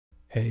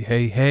Hey,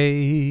 hey,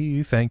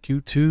 hey, thank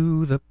you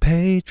to the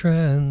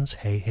patrons.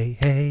 Hey, hey,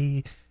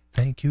 hey,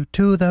 thank you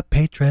to the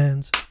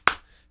patrons.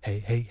 Hey,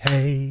 hey,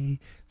 hey,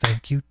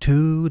 thank you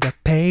to the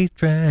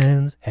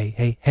patrons. Hey,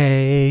 hey,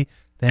 hey,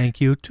 thank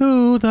you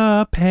to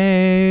the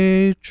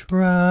patrons.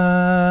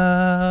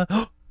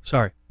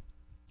 Sorry.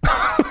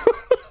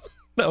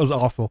 That was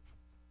awful.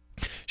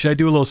 Should I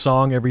do a little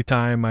song every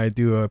time I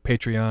do a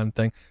Patreon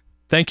thing?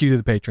 Thank you to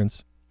the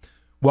patrons.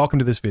 Welcome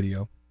to this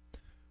video.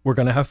 We're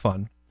going to have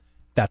fun.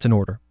 That's an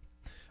order.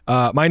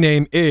 My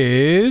name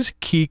is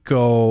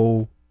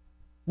KIKO1.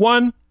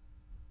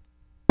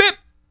 Bip!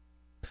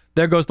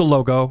 There goes the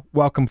logo.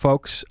 Welcome,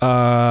 folks.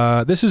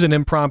 This is an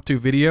impromptu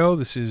video.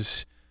 This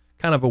is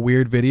kind of a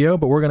weird video,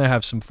 but we're going to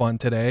have some fun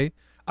today.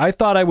 I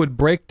thought I would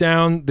break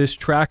down this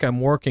track I'm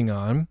working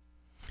on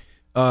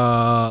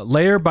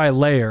layer by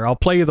layer. I'll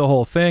play you the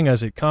whole thing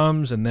as it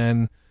comes, and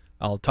then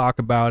I'll talk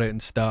about it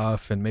and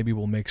stuff, and maybe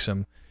we'll make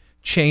some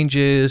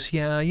changes,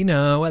 yeah, you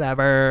know,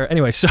 whatever.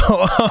 Anyway, so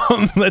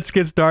let's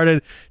get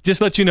started. Just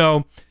let you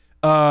know,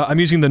 I'm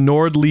using the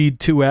Nord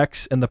Lead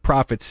 2X and the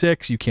Prophet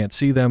 6. You can't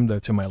see them, they're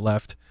to my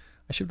left.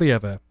 I should really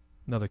have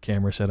another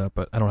camera set up,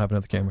 but I don't have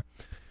another camera.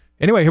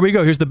 Anyway, here we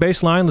go. Here's the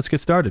bass line. Let's get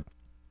started.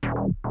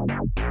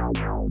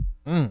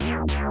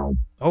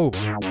 Oh.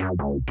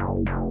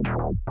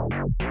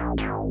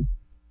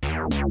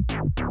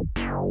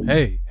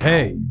 Hey,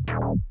 hey.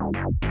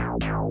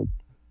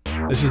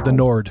 This is the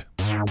Nord.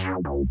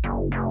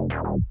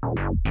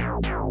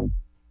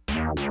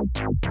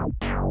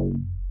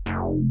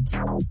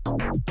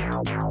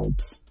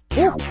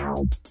 Ooh.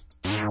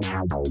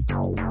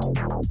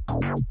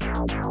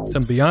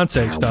 Some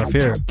Beyonce stuff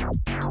here.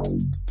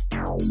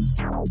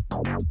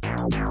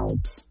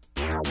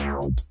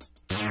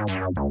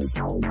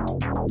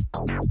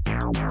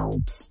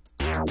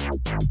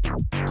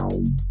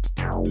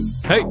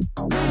 Hey!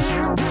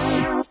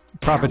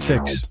 Prophet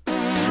 6.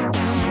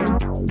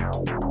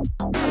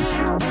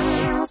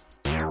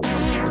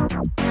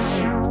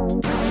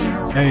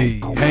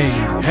 Hey, hey,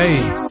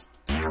 hey.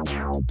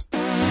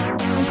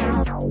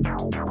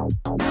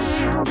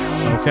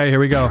 Okay, here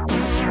we go.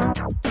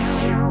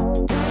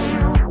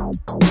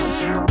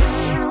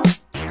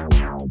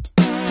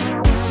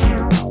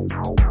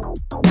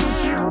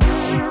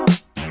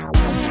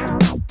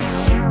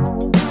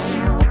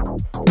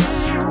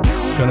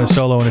 Gonna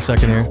solo in a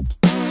second here.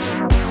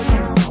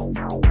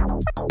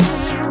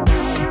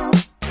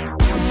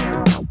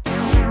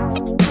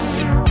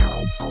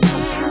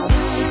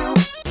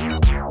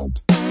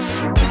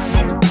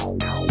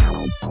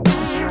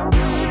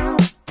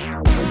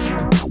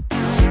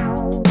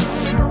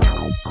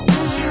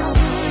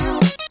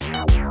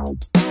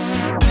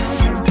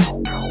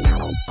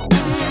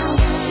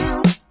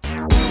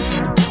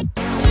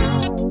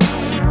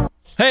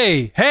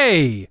 Hey,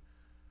 hey!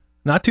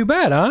 Not too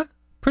bad, huh?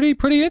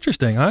 Pretty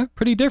interesting, huh?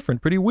 Pretty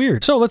different, pretty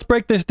weird. So let's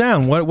break this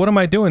down. What am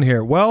I doing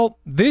here? Well,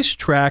 this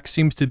track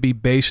seems to be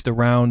based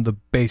around the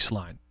bass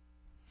line.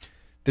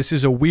 This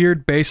is a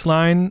weird bass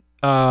line.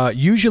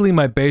 Usually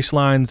my bass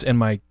lines and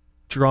my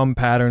drum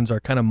patterns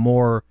are kind of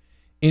more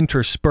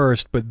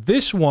interspersed, but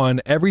this one,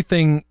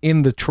 everything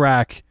in the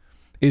track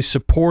is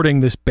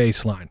supporting this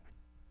bass line.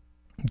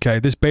 Okay,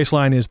 this bass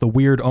line is the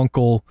weird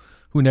uncle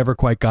who never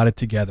quite got it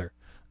together.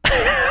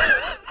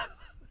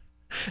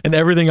 And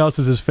everything else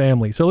is his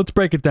family. So let's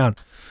break it down.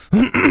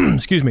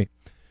 Excuse me.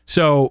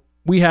 So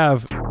we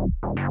have.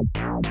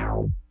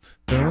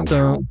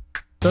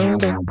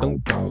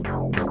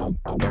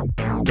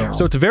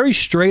 So it's very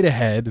straight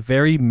ahead,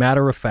 very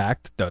matter of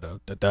fact.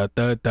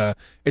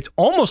 It's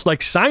almost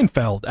like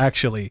Seinfeld,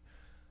 actually.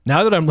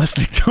 Now that I'm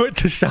listening to it,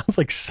 this sounds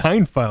like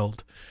Seinfeld.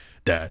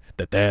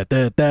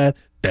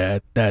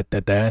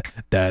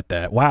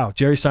 Wow,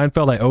 Jerry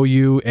Seinfeld, I owe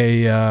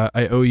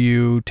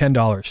you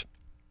 $10.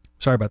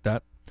 Sorry about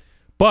that.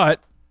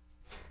 But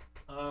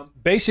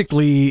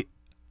basically,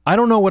 I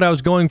don't know what I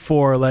was going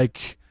for.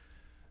 Like,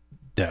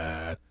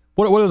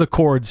 what are the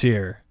chords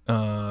here?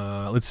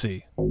 Let's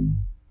see.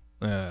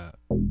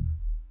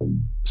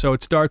 So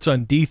it starts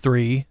on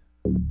D3.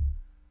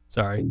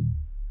 Sorry.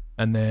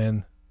 And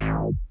then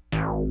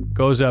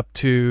goes up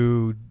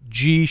to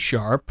G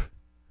sharp,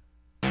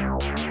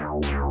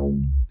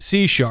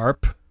 C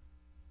sharp,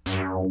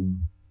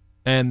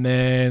 and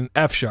then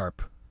F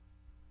sharp.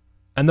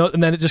 And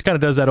then it just kind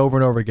of does that over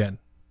and over again.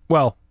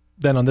 Well,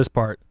 then on this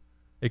part,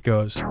 it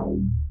goes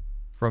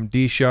from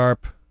D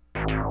sharp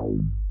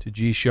to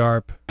G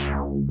sharp,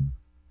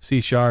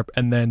 C sharp,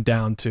 and then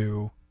down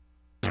to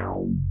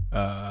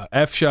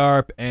F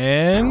sharp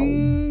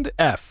and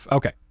F.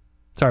 Okay,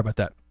 sorry about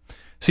that.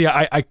 See,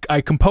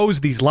 I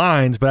compose these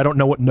lines, but I don't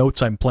know what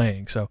notes I'm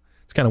playing, so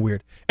it's kind of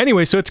weird.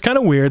 Anyway, so it's kind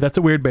of weird. That's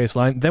a weird bass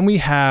line. Then we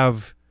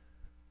have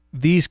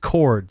these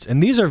chords,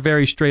 and these are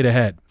very straight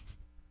ahead.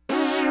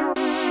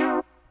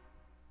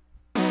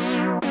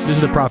 This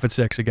is the Prophet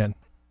 6 again.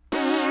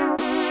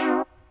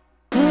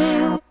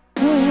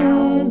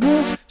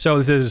 So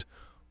this is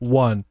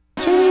 1,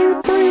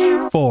 2,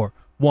 3, 4.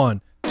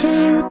 1,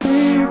 2,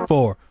 3,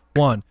 4.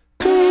 1,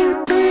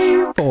 2,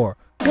 3, 4.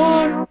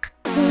 1,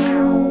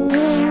 2,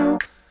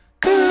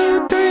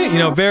 You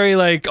know, very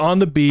like on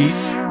the beat.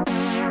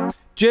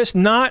 Just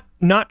not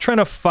trying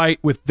to fight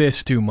with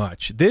this too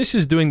much. This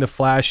is doing the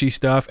flashy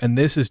stuff, and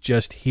this is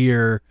just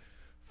here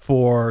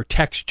for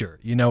texture.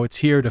 You know, it's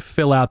here to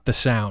fill out the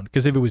sound.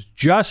 Because if it was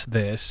just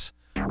this,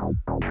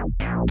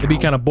 it'd be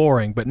kind of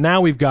boring. But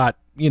now we've got,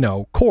 you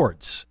know,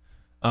 chords.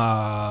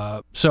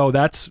 So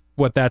that's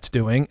what that's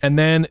doing. And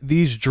then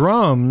these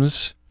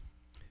drums,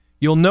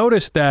 you'll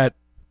notice that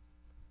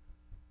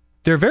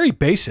they're very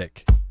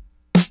basic.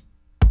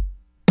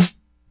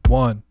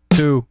 1,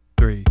 2,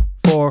 3,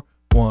 4.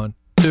 1,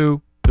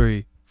 2,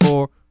 3,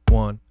 4.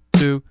 1,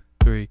 2,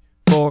 3,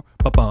 4.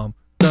 Ba-bum.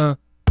 Dun,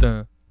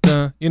 dun,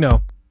 dun. You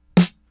know.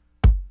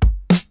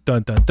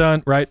 Dun, dun,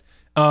 dun, right?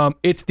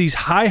 It's these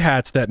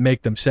hi-hats that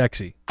make them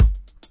sexy.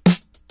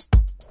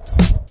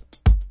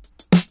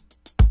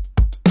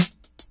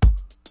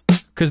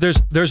 Because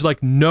there's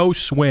like no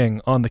swing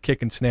on the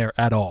kick and snare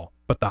at all.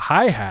 But the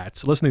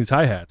hi-hats, listen to these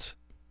hi-hats.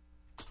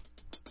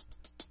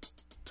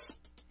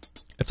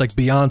 It's like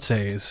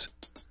Beyonce is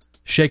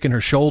shaking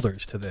her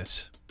shoulders to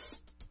this.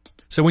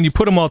 So when you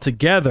put them all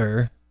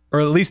together,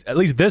 or at least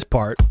this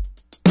part,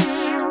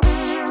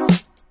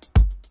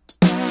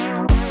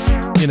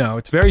 you know,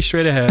 it's very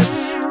straight ahead.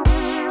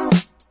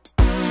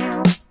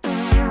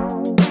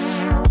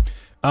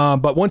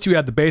 But once you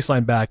add the bass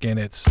line back in,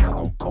 it's...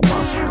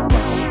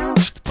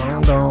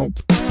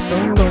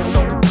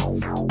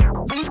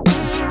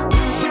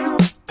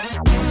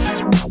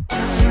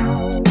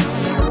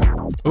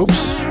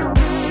 Oops.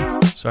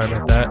 Sorry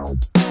about that.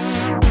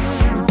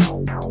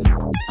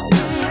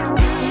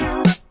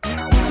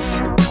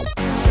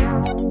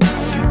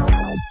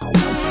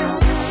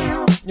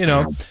 You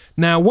know,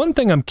 now one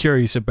thing I'm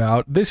curious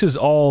about, this is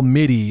all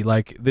MIDI,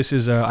 like this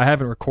is, I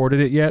haven't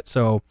recorded it yet,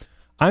 so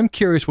I'm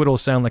curious what it'll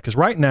sound like, because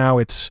right now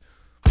it's,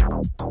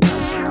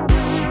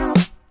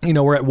 you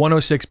know, we're at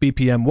 106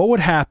 BPM. What would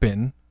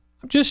happen,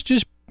 just,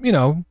 you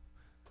know,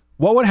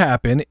 what would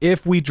happen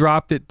if we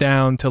dropped it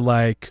down to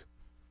like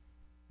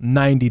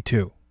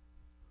 92?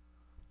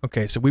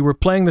 Okay, so we were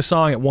playing the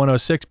song at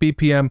 106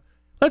 BPM.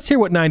 Let's hear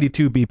what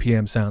 92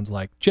 BPM sounds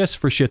like, just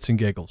for shits and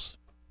giggles.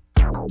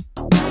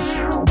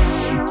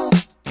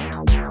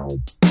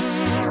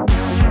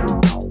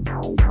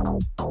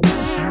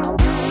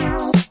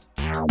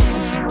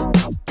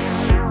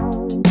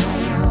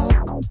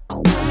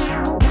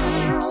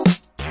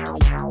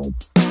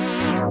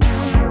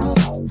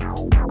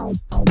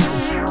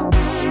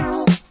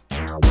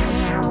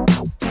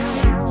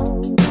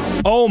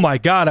 Oh my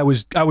God, I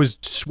was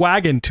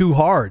swagging too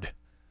hard.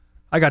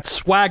 I got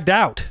swagged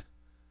out.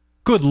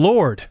 Good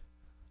Lord.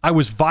 I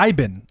was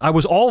vibing. I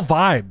was all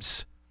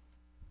vibes.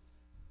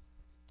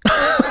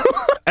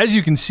 As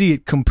you can see,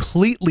 it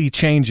completely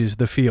changes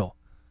the feel.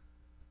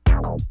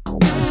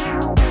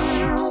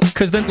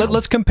 Because then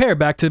let's compare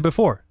back to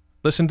before.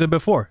 Listen to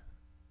before.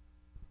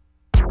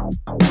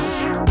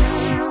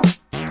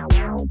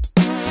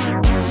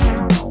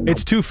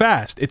 It's too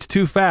fast. It's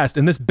too fast.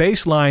 And this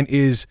bass line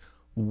is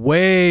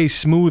way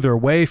smoother,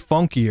 way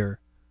funkier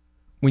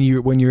when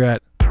you're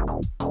at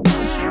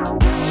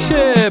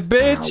shit,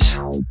 bitch.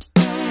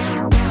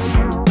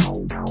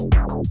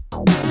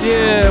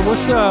 Yeah,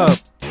 what's up?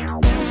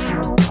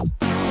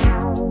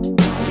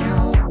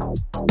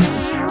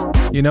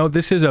 You know,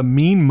 this is a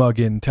mean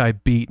muggin'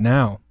 type beat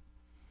now.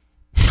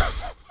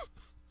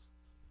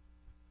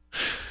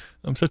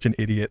 I'm such an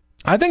idiot.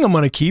 I think I'm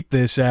gonna keep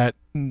this at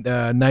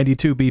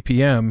 92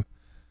 BPM.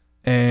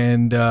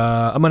 And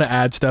I'm gonna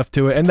add stuff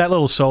to it, and that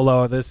little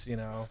solo of this, you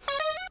know,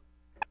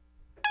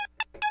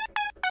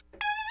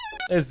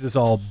 this is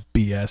all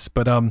BS.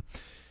 But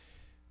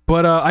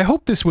I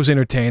hope this was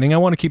entertaining. I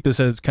want to keep this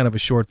as kind of a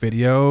short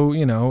video,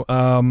 you know.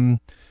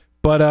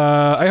 But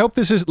I hope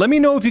this is. Let me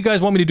know if you guys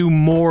want me to do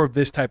more of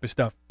this type of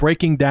stuff,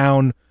 breaking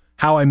down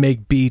how I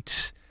make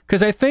beats.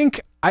 Because I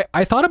think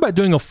I thought about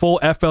doing a full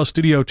FL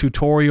Studio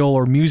tutorial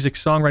or music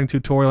songwriting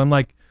tutorial. I'm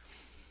like,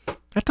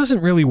 that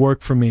doesn't really work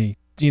for me,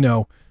 you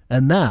know.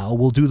 And now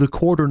we'll do the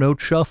quarter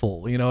note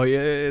shuffle. You know,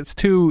 it's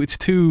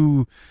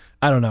too,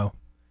 I don't know,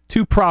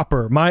 too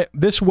proper.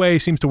 This way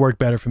seems to work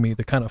better for me.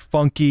 The kind of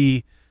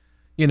funky,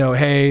 you know,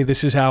 hey,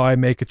 this is how I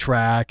make a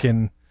track,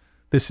 and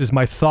this is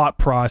my thought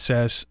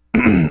process.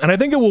 And I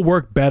think it will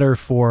work better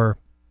for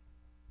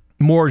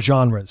more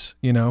genres,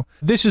 you know.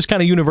 This is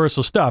kind of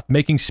universal stuff,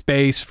 making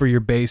space for your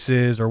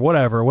basses or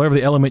whatever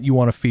the element you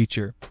want to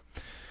feature.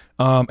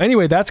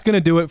 Anyway, that's going to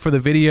do it for the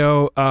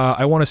video.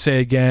 I want to say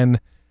again,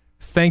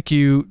 thank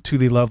you to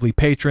the lovely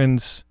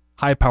patrons: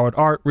 High Powered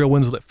Art, Real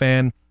Winslet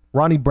Fan,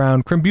 Ronnie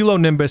Brown, Crimbulo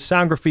Nimbus,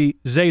 Soundgraphy,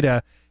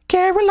 Zeta,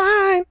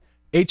 Caroline,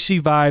 HC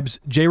Vibes,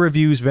 J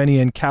Reviews,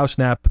 Venian,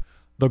 Cowsnap,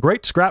 The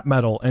Great Scrap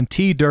Metal, and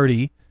T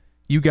Dirty.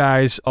 You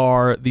guys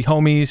are the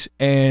homies.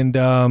 And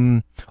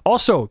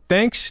also,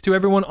 thanks to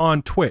everyone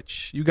on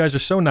Twitch. You guys are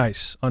so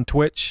nice on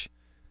Twitch.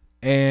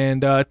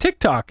 And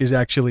TikTok is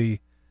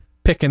actually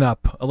picking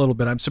up a little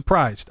bit. I'm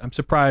surprised. I'm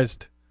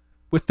surprised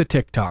with the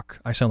TikTok.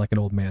 I sound like an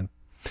old man.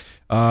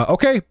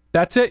 Okay,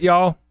 that's it,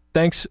 y'all.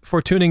 Thanks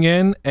for tuning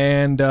in,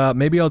 and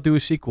maybe I'll do a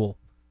sequel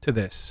to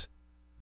this.